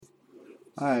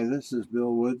Hi, this is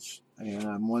Bill Woods, and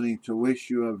I'm wanting to wish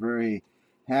you a very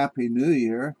happy new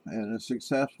year and a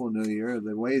successful new year.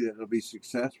 The way that it'll be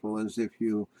successful is if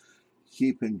you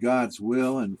keep in God's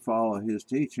will and follow His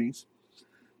teachings.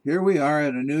 Here we are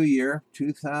at a new year,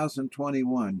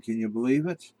 2021. Can you believe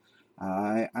it?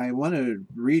 I want to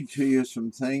read to you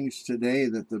some things today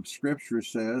that the Scripture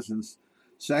says in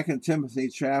 2 Timothy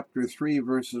chapter 3,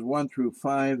 verses 1 through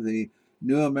 5, the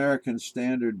New American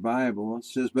Standard Bible. It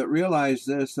says, "But realize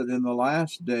this, that in the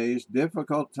last days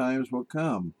difficult times will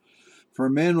come. For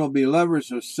men will be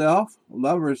lovers of self,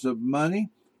 lovers of money,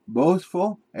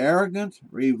 boastful, arrogant,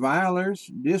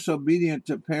 revilers, disobedient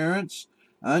to parents,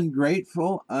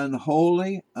 ungrateful,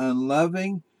 unholy,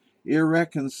 unloving,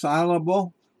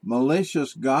 irreconcilable,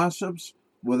 malicious gossips,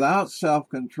 without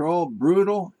self-control,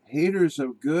 brutal, haters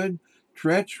of good,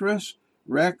 treacherous,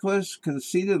 reckless,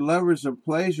 conceited, lovers of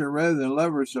pleasure rather than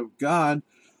lovers of God,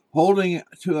 holding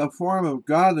to a form of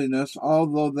godliness,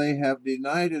 although they have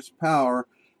denied its power.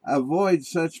 Avoid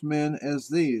such men as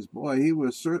these." Boy, he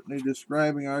was certainly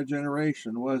describing our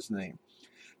generation, wasn't he?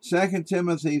 2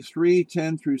 Timothy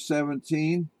 3:10 through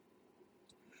 17.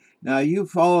 "Now you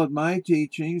followed my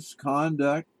teachings,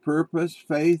 conduct, purpose,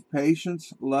 faith,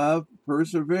 patience, love,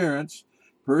 perseverance,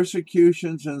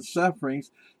 persecutions, and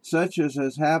sufferings, such as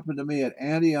has happened to me at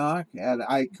Antioch, at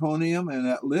Iconium, and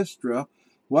at Lystra.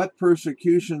 What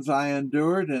persecutions I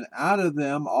endured, and out of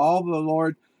them all the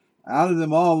Lord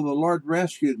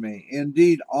rescued me.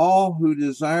 Indeed, all who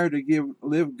desire to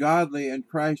live godly in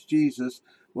Christ Jesus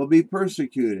will be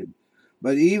persecuted.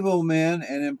 But evil men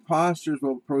and impostors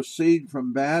will proceed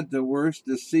from bad to worse,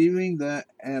 deceiving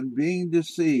and being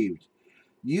deceived.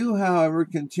 You, however,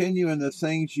 continue in the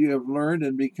things you have learned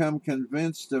and become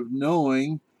convinced of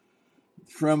knowing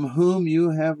from whom you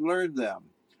have learned them,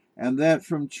 and that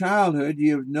from childhood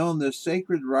you have known the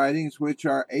sacred writings, which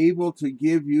are able to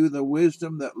give you the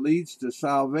wisdom that leads to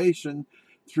salvation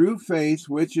through faith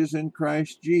which is in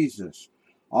Christ Jesus.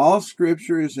 All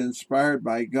Scripture is inspired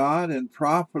by God and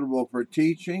profitable for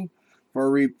teaching,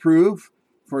 for reproof,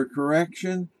 for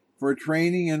correction, for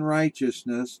training in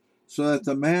righteousness, so that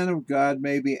the man of God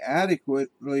may be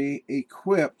adequately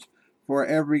equipped for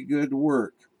every good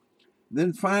work."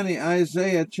 Then finally,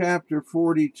 Isaiah chapter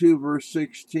 42, verse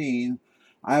 16,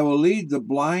 "I will lead the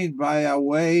blind by a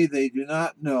way they do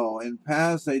not know, in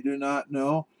paths they do not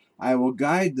know. I will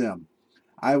guide them.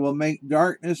 I will make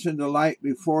darkness into light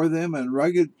before them, and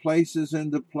rugged places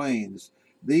into plains.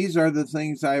 These are the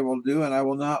things I will do, and I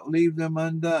will not leave them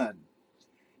undone."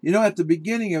 You know, at the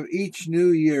beginning of each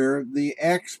new year, the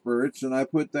experts, and I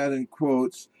put that in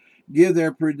quotes, give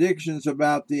their predictions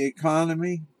about the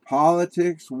economy,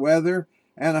 politics, weather,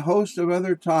 and a host of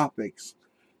other topics.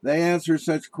 They answer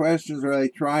such questions, or they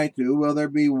try to. Will there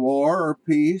be war or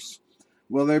peace?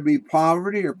 Will there be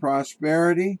poverty or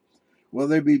prosperity? Will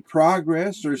there be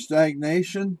progress or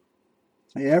stagnation?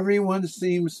 Everyone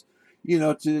seems,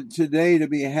 today to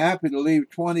be happy to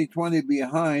leave 2020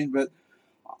 behind, but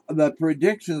the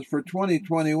predictions for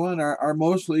 2021 are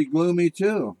mostly gloomy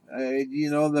too.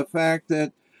 The fact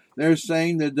that they're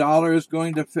saying the dollar is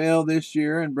going to fail this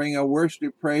year and bring a worse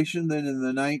depression than in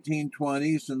the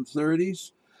 1920s and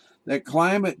 30s. That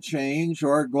climate change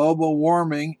or global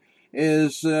warming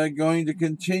is going to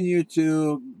continue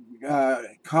to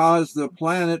cause the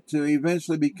planet to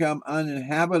eventually become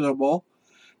uninhabitable.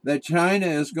 That China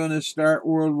is going to start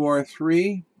World War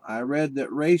III. I read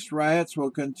that race riots will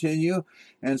continue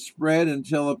and spread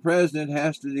until the president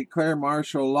has to declare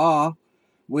martial law.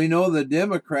 We know the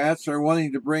Democrats are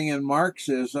wanting to bring in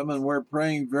Marxism, and we're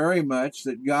praying very much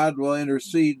that God will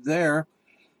intercede there.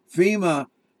 FEMA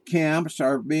camps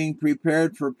are being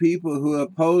prepared for people who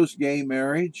oppose gay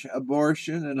marriage,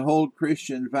 abortion, and hold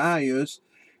Christian values,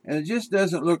 and it just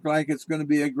doesn't look like it's going to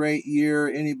be a great year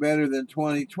any better than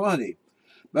 2020.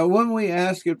 But when we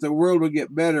ask if the world will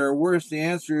get better or worse, the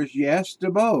answer is yes to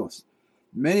both.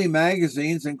 Many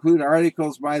magazines include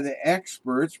articles by the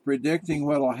experts predicting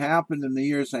what will happen in the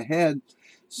years ahead,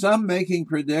 some making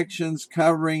predictions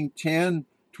covering 10,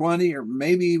 20, or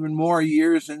maybe even more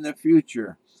years in the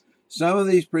future. Some of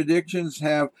these predictions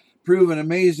have proven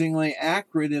amazingly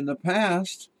accurate in the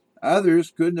past.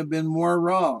 Others couldn't have been more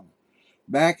wrong.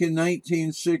 Back in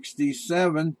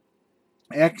 1967,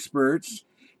 experts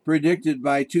predicted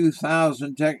by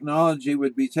 2000 technology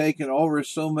would be taken over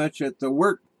so much at the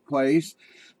workplace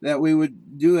that we would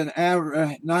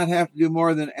not have to do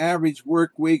more than average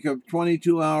work week of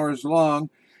 22 hours long,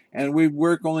 and we'd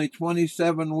work only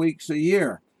 27 weeks a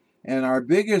year. And our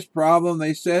biggest problem,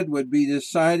 they said, would be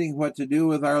deciding what to do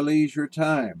with our leisure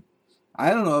time.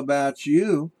 I don't know about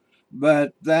you,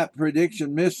 but that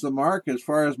prediction missed the mark as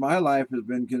far as my life has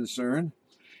been concerned.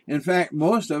 In fact,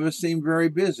 most of us seem very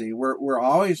busy. We're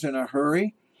always in a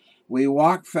hurry. We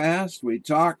walk fast, we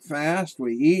talk fast,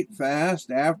 we eat fast.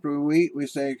 After we eat, we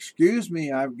say, "Excuse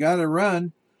me, I've got to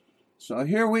run." So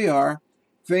here we are,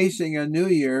 facing a new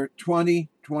year,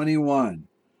 2021.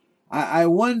 I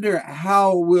wonder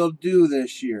how we'll do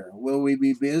this year. Will we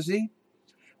be busy?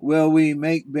 Will we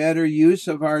make better use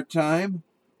of our time?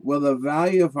 Will the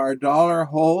value of our dollar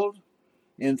hold?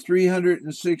 In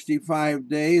 365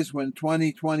 days, when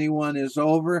 2021 is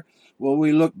over, will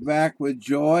we look back with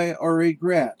joy or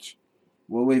regret?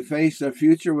 Will we face the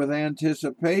future with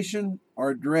anticipation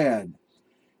or dread?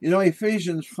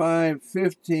 Ephesians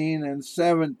 5:15 and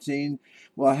 17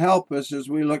 will help us as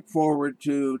we look forward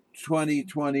to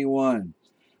 2021.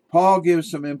 Paul gives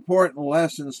some important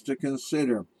lessons to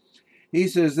consider. He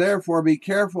says, "Therefore be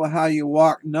careful how you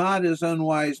walk, not as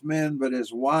unwise men, but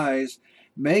as wise,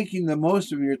 making the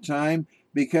most of your time,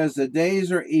 because the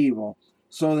days are evil.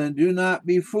 So then do not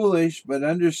be foolish, but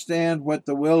understand what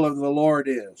the will of the Lord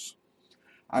is."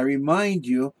 I remind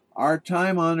you, our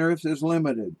time on earth is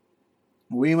limited.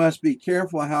 We must be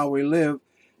careful how we live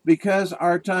because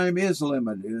our time is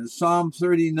limited. In Psalm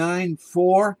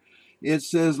 39:4, it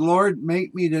says, "Lord,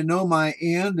 make me to know my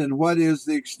end and what is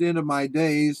the extent of my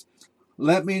days.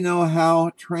 Let me know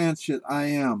how transient I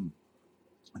am."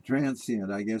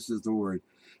 Transient, I guess is the word.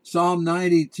 Psalm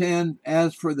 90:10,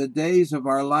 "As for the days of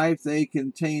our life, they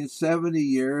contain 70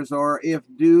 years, or if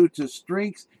due to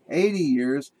strength, 80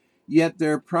 years. Yet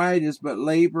their pride is but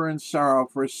labor and sorrow,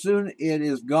 for soon it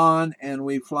is gone and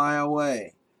we fly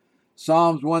away."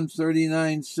 Psalms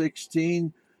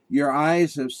 139:16, "Your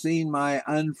eyes have seen my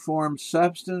unformed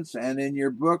substance, and in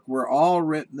your book were all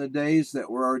written the days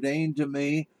that were ordained to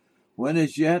me, when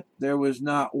as yet there was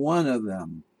not one of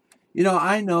them."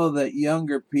 I know that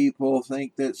younger people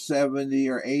think that 70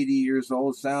 or 80 years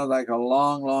old sounds like a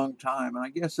long, long time, and I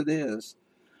guess it is.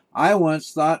 I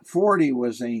once thought 40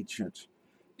 was ancient.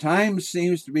 Time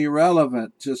seems to be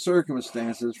relevant to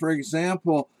circumstances. For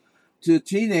example, to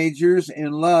teenagers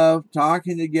in love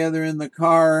talking together in the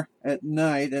car at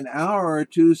night, an hour or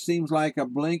two seems like a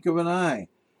blink of an eye.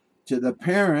 To the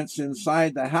parents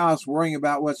inside the house worrying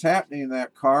about what's happening in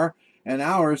that car, an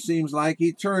hour seems like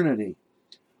eternity.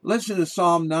 Listen to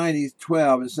Psalm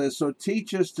 90:12. It says, "So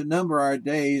teach us to number our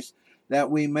days, that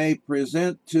we may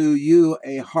present to you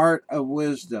a heart of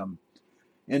wisdom."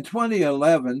 In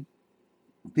 2011,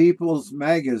 People's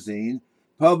Magazine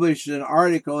published an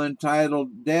article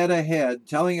entitled "Dead Ahead,"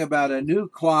 telling about a new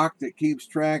clock that keeps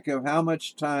track of how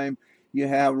much time you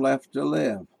have left to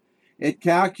live. It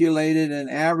calculated an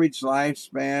average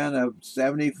lifespan of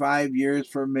 75 years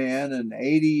for men and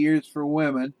 80 years for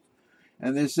women.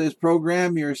 And this says,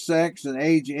 "Program your sex and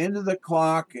age into the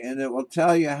clock, and it will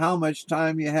tell you how much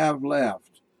time you have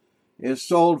left." It's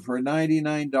sold for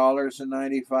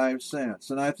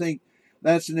 $99.95. And I think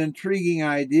that's an intriguing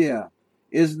idea.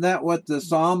 Isn't that what the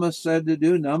psalmist said to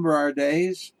do, number our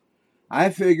days? I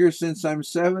figure since I'm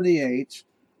 78,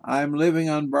 I'm living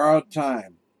on borrowed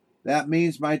time. That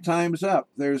means my time's up.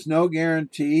 There's no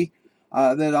guarantee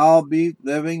that I'll be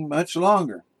living much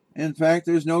longer. In fact,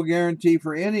 there's no guarantee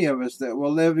for any of us that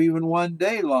we'll live even one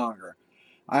day longer.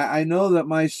 I know that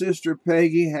my sister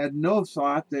Peggy had no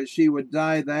thought that she would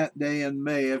die that day in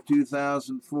May of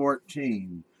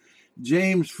 2014.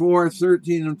 James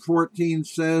 4:13 and 14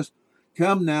 says,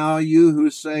 "Come now, you who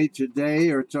say today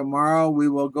or tomorrow we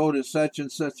will go to such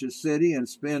and such a city and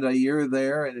spend a year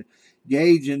there and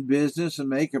engage in business and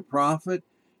make a profit,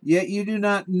 yet you do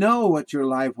not know what your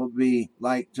life will be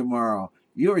like tomorrow.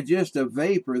 You are just a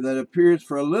vapor that appears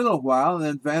for a little while and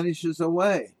then vanishes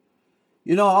away."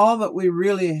 All that we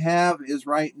really have is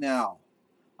right now.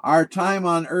 Our time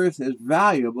on earth is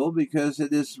valuable because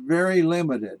it is very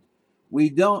limited. We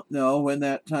don't know when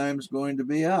that time's going to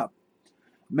be up.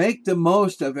 Make the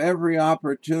most of every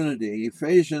opportunity.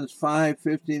 Ephesians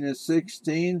 5:15 and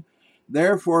 16.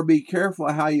 "Therefore be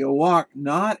careful how you walk,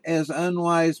 not as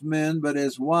unwise men, but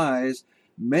as wise,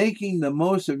 making the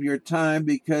most of your time,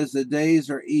 because the days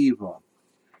are evil."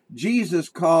 Jesus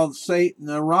called Satan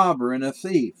a robber and a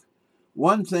thief.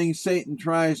 One thing Satan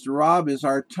tries to rob is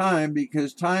our time,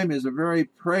 because time is a very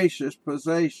precious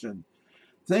possession.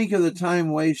 Think of the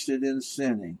time wasted in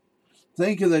sinning.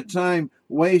 Think of the time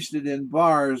wasted in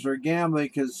bars or gambling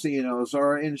casinos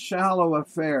or in shallow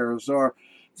affairs. Or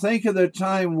think of the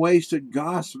time wasted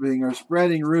gossiping or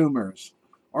spreading rumors.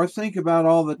 Or think about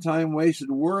all the time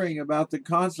wasted worrying about the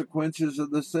consequences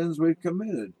of the sins we've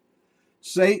committed.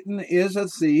 Satan is a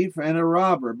thief and a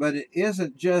robber, but it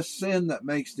isn't just sin that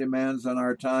makes demands on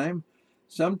our time.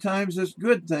 Sometimes it's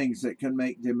good things that can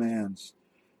make demands.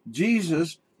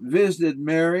 Jesus visited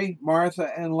Mary,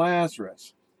 Martha, and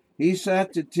Lazarus. He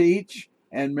sat to teach,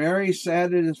 and Mary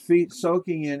sat at his feet,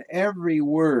 soaking in every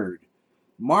word.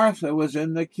 Martha was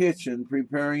in the kitchen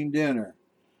preparing dinner.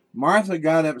 Martha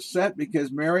got upset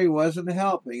because Mary wasn't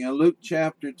helping. In Luke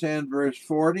chapter 10, verse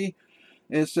 40,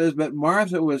 it says, "But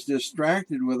Martha was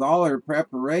distracted with all her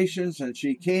preparations, and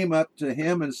she came up to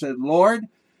him and said, 'Lord,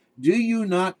 do you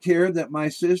not care that my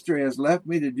sister has left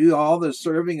me to do all the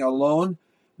serving alone?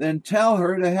 Then tell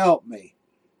her to help me.'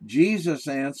 Jesus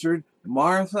answered,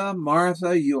 'Martha,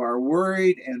 Martha, you are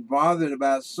worried and bothered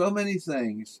about so many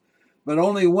things, but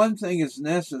only one thing is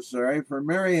necessary, for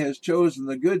Mary has chosen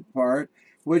the good part,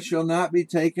 which shall not be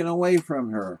taken away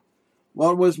from her.'"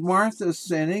 Well, was Martha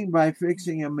sinning by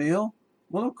fixing a meal?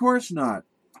 Well, of course not.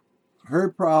 Her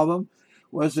problem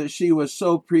was that she was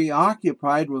so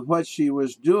preoccupied with what she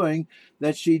was doing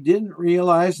that she didn't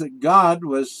realize that God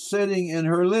was sitting in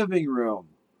her living room.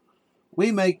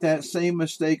 We make that same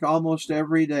mistake almost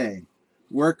every day.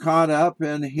 We're caught up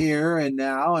in here and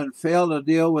now and fail to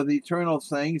deal with eternal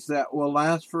things that will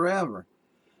last forever.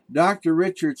 Dr.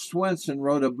 Richard Swenson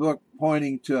wrote a book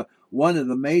pointing to one of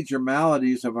the major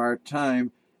maladies of our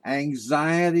time,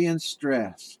 anxiety and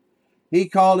stress. He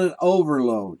called it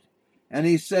overload. And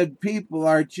he said people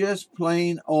are just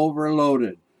plain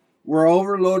overloaded. We're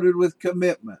overloaded with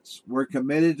commitments. We're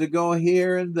committed to go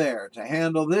here and there, to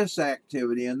handle this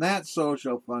activity and that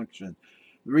social function.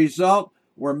 The result,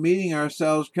 we're meeting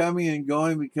ourselves coming and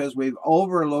going because we've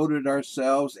overloaded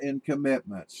ourselves in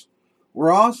commitments.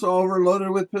 We're also overloaded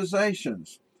with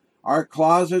possessions. Our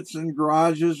closets and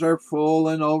garages are full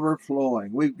and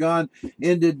overflowing. We've gone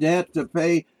into debt to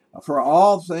pay for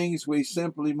all things we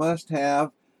simply must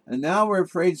have, and now we're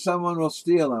afraid someone will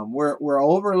steal them. We're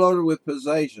overloaded with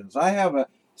possessions. I have a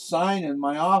sign in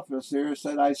my office here that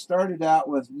said I started out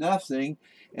with nothing,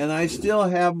 and I still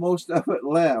have most of it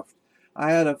left.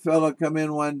 I had a fellow come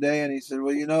in one day, and he said,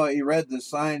 well, he read the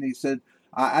sign. He said,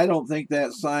 I don't think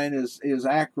that sign is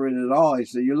accurate at all. He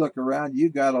said, you look around, you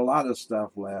got a lot of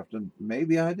stuff left, and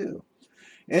maybe I do.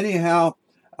 Anyhow,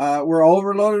 we're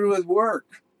overloaded with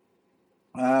work.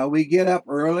 We get up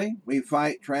early, we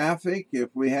fight traffic. If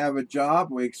we have a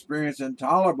job, we experience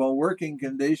intolerable working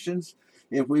conditions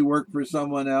if we work for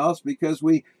someone else, because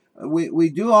we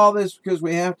do all this because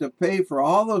we have to pay for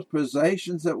all those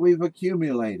possessions that we've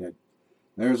accumulated.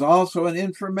 There's also an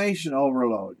information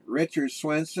overload. Richard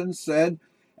Swenson said,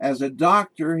 as a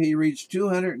doctor, he reads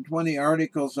 220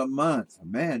 articles a month.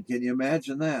 Man, can you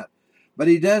imagine that? But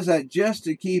he does that just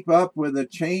to keep up with the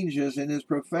changes in his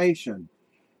profession.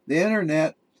 The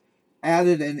internet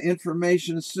added an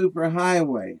information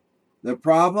superhighway. The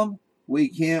problem? We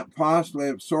can't possibly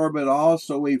absorb it all,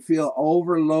 so we feel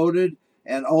overloaded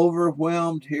and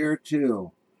overwhelmed here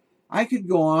too. I could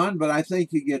go on, but I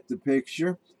think you get the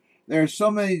picture. There are so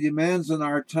many demands on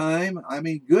our time.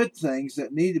 Good things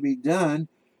that need to be done,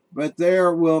 but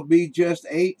there will be just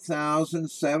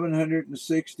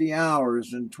 8,760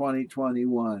 hours in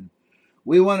 2021.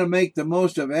 We want to make the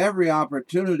most of every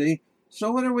opportunity,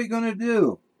 so what are we going to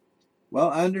do?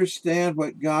 Well, understand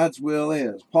what God's will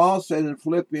is. Paul said in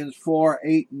Philippians 4,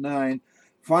 8, and 9,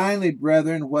 finally,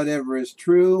 brethren, whatever is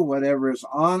true, whatever is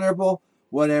honorable,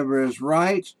 whatever is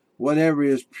right, whatever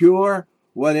is pure,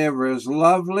 whatever is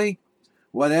lovely,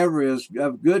 whatever is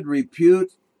of good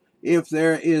repute, if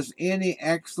there is any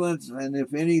excellence and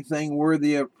if anything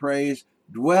worthy of praise,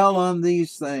 dwell on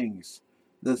these things.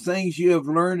 The things you have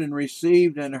learned and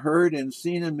received and heard and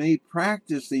seen in me,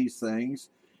 practice these things,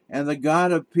 and the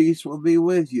God of peace will be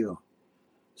with you.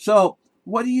 So,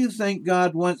 what do you think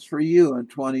God wants for you in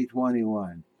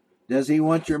 2021? Does he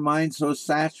want your mind so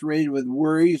saturated with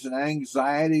worries and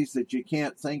anxieties that you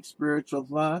can't think spiritual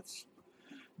thoughts?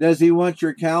 Does he want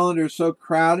your calendar so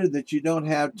crowded that you don't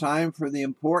have time for the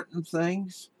important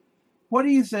things? What do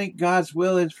you think God's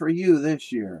will is for you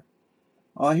this year?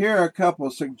 Well, here are a couple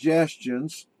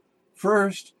suggestions.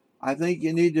 First, I think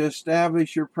you need to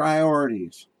establish your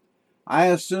priorities. I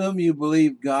assume you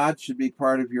believe God should be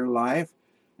part of your life,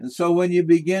 and so when you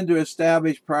begin to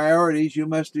establish priorities, you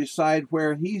must decide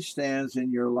where he stands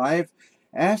in your life.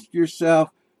 Ask yourself,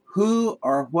 who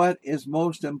or what is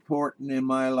most important in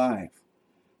my life?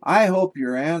 I hope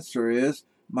your answer is,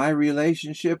 my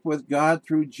relationship with God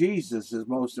through Jesus is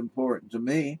most important to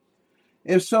me.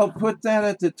 If so, put that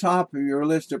at the top of your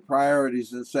list of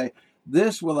priorities and say,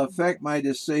 this will affect my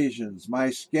decisions, my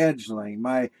scheduling,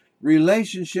 my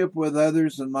relationship with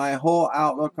others, and my whole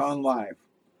outlook on life.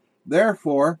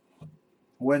 Therefore,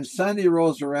 when Sunday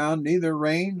rolls around, neither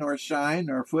rain nor shine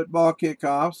nor football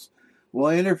kickoffs will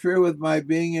interfere with my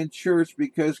being in church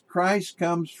because Christ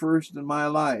comes first in my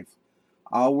life.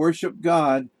 I'll worship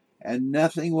God, and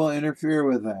nothing will interfere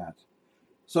with that.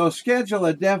 So schedule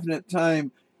a definite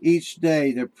time each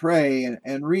day to pray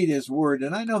and read his word.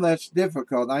 And I know that's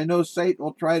difficult. I know Satan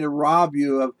will try to rob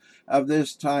you of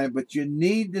this time, but you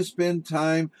need to spend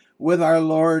time with our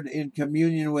Lord in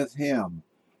communion with him.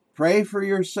 Pray for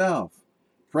yourself.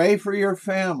 Pray for your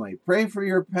family. Pray for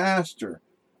your pastor.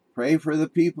 Pray for the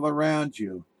people around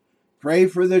you. Pray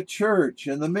for the church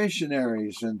and the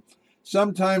missionaries. And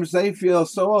sometimes they feel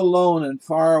so alone and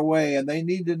far away, and they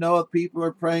need to know that people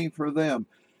are praying for them.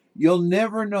 You'll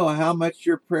never know how much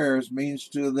your prayers means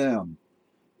to them.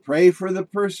 Pray for the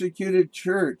persecuted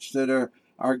church that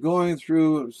are going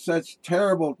through such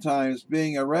terrible times,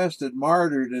 being arrested,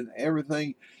 martyred, and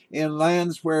everything in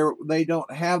lands where they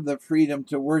don't have the freedom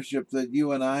to worship that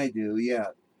you and I do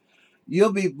yet.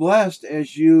 You'll be blessed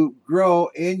as you grow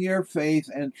in your faith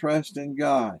and trust in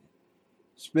God.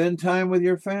 Spend time with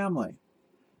your family.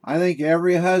 I think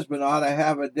every husband ought to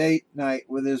have a date night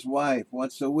with his wife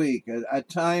once a week, a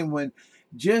time when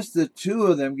just the two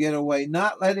of them get away,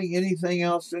 not letting anything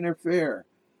else interfere.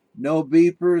 No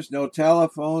beepers, no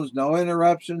telephones, no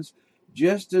interruptions,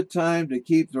 just a time to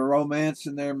keep the romance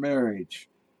in their marriage.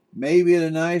 Maybe at a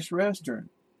nice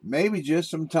restaurant, maybe just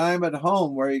some time at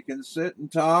home where you can sit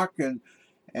and talk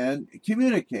and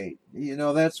communicate. You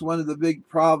know, that's one of the big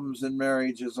problems in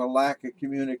marriage is a lack of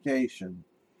communication.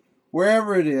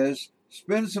 Wherever it is,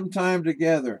 spend some time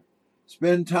together.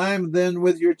 Spend time then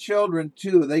with your children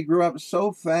too. They grew up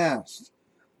so fast.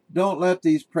 Don't let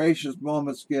these precious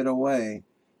moments get away.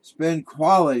 Spend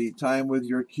quality time with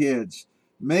your kids.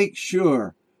 Make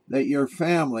sure that your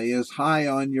family is high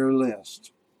on your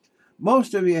list.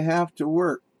 Most of you have to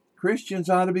work. Christians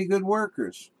ought to be good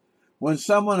workers. When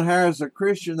someone hires a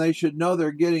Christian, they should know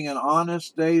they're getting an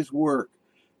honest day's work.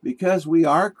 Because we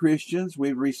are Christians, we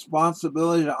have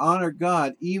responsibility to honor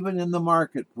God even in the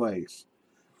marketplace.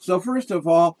 So first of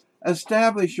all,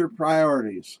 establish your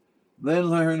priorities. Then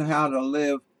learn how to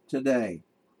live today.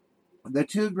 The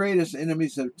two greatest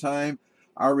enemies of time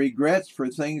are regrets for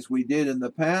things we did in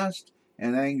the past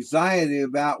and anxiety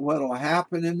about what will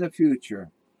happen in the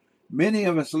future. Many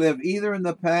of us live either in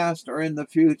the past or in the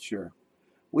future.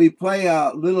 We play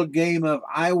a little game of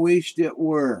I wished it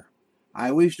were.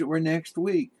 I wished it were next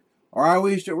week. Or I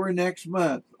wished it were next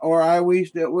month. Or I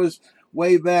wished it was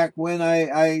way back when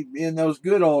I in those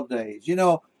good old days. You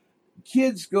know,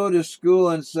 kids go to school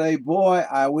and say, boy,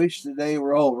 I wish the day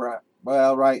were over.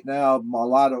 Well, right now, a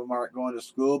lot of them aren't going to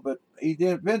school, but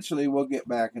eventually we'll get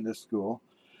back into school.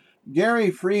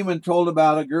 Gary Freeman told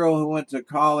about a girl who went to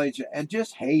college and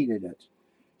just hated it.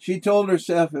 She told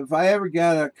herself, if I ever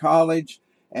get out of college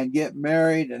and get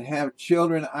married and have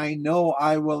children, I know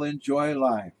I will enjoy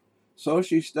life. So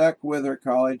she stuck with her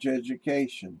college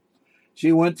education.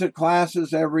 She went to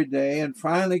classes every day and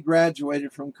finally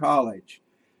graduated from college.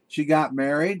 She got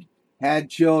married, had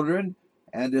children,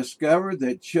 and discovered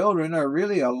that children are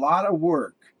really a lot of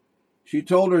work. She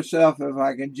told herself, if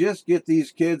I can just get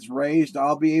these kids raised,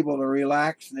 I'll be able to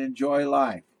relax and enjoy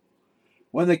life.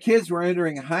 When the kids were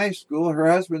entering high school, her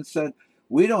husband said,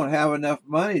 we don't have enough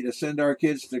money to send our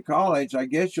kids to college. I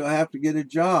guess you'll have to get a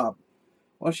job.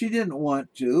 Well, she didn't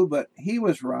want to, but he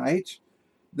was right.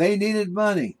 They needed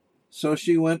money. So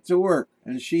she went to work,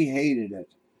 and she hated it.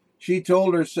 She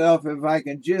told herself, if I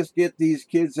can just get these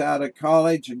kids out of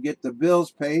college and get the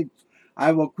bills paid,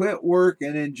 I will quit work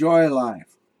and enjoy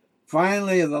life.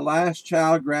 Finally, the last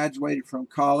child graduated from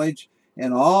college,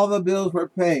 and all the bills were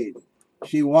paid.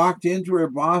 She walked into her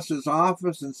boss's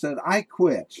office and said, I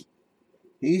quit.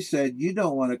 He said, you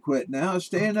don't want to quit now.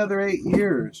 Stay another 8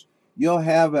 years. You'll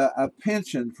have a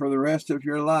pension for the rest of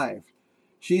your life.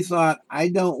 She thought, I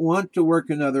don't want to work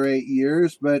another 8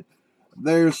 years, but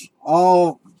there's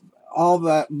all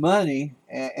that money,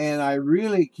 and I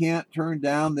really can't turn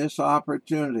down this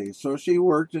opportunity. So she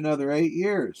worked another 8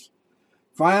 years.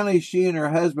 Finally, she and her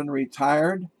husband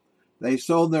retired. They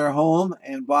sold their home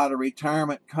and bought a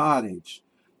retirement cottage.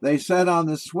 They sat on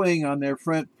the swing on their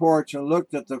front porch and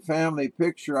looked at the family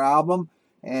picture album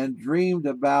and dreamed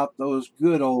about those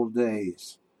good old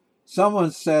days.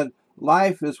 Someone said,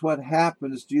 life is what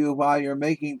happens to you while you're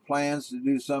making plans to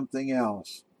do something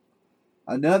else.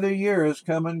 Another year has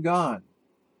come and gone.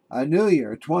 A new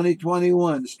year,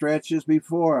 2021, stretches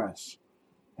before us.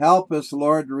 Help us,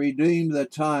 Lord, to redeem the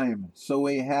time so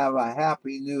we have a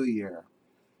happy new year.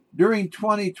 During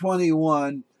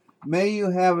 2021, may you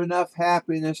have enough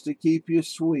happiness to keep you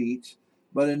sweet,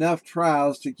 but enough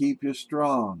trials to keep you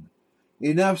strong.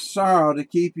 Enough sorrow to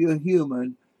keep you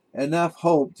human, enough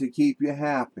hope to keep you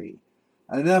happy.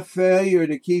 enough failure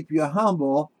to keep you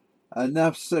humble,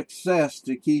 enough success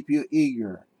to keep you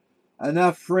eager,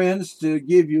 enough friends to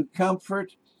give you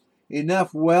comfort,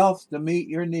 enough wealth to meet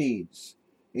your needs,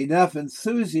 enough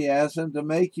enthusiasm to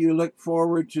make you look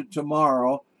forward to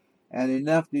tomorrow, and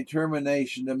enough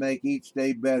determination to make each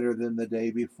day better than the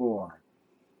day before.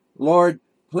 Lord,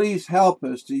 please help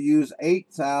us to use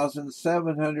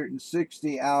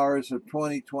 8,760 hours of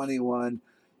 2021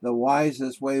 the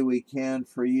wisest way we can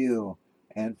for you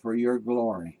and for your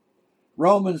glory.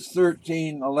 Romans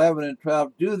 13:11 and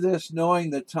 12, do this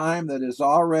knowing the time that is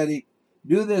already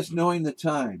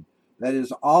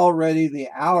the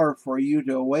hour for you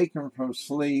to awaken from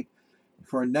sleep,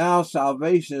 for now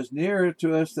salvation is nearer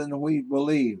to us than we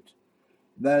believed.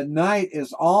 The night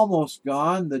is almost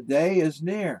gone, the day is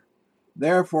near.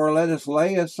 Therefore let us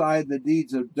lay aside the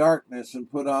deeds of darkness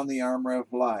and put on the armor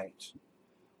of light.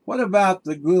 What about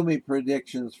the gloomy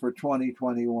predictions for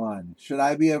 2021? Should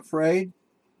I be afraid?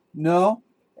 No.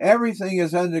 Everything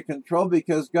is under control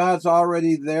because God's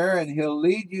already there and He'll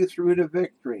lead you through to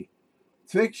victory.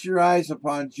 Fix your eyes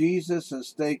upon Jesus and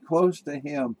stay close to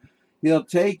Him. He'll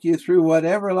take you through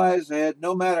whatever lies ahead,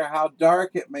 no matter how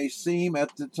dark it may seem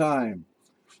at the time.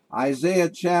 Isaiah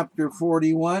chapter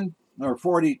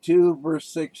 42, verse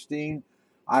 16,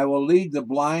 I will lead the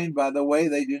blind by the way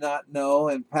they do not know,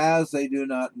 and paths they do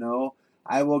not know.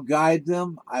 I will guide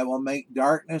them. I will make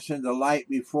darkness into light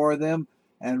before them,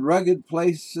 and rugged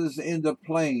places into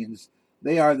plains.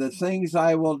 They are the things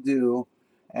I will do.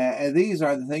 These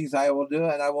are the things I will do,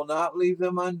 and I will not leave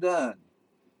them undone.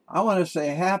 I want to say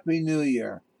Happy New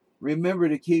Year. Remember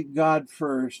to keep God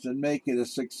first and make it a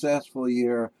successful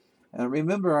year. And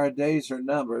remember, our days are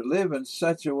numbered. Live in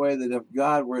such a way that if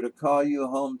God were to call you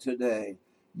home today,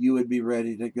 you would be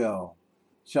ready to go.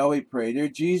 Shall we pray? Dear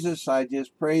Jesus, I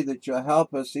just pray that you'll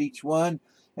help us each one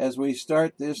as we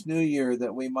start this new year,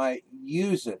 that we might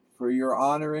use it for your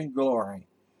honor and glory.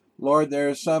 Lord, there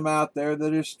are some out there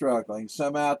that are struggling,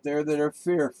 some out there that are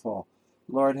fearful.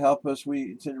 Lord, help us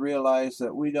to realize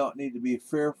that we don't need to be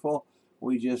fearful.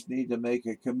 We just need to make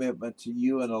a commitment to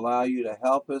you and allow you to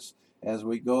help us as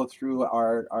we go through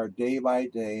our day by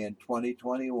day in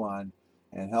 2021,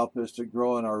 and help us to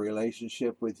grow in our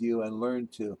relationship with you and learn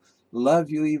to love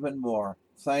you even more.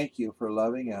 Thank you for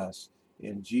loving us.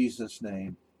 In Jesus'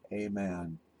 name,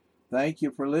 amen. Thank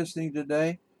you for listening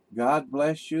today. God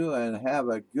bless you and have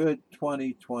a good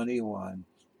 2021.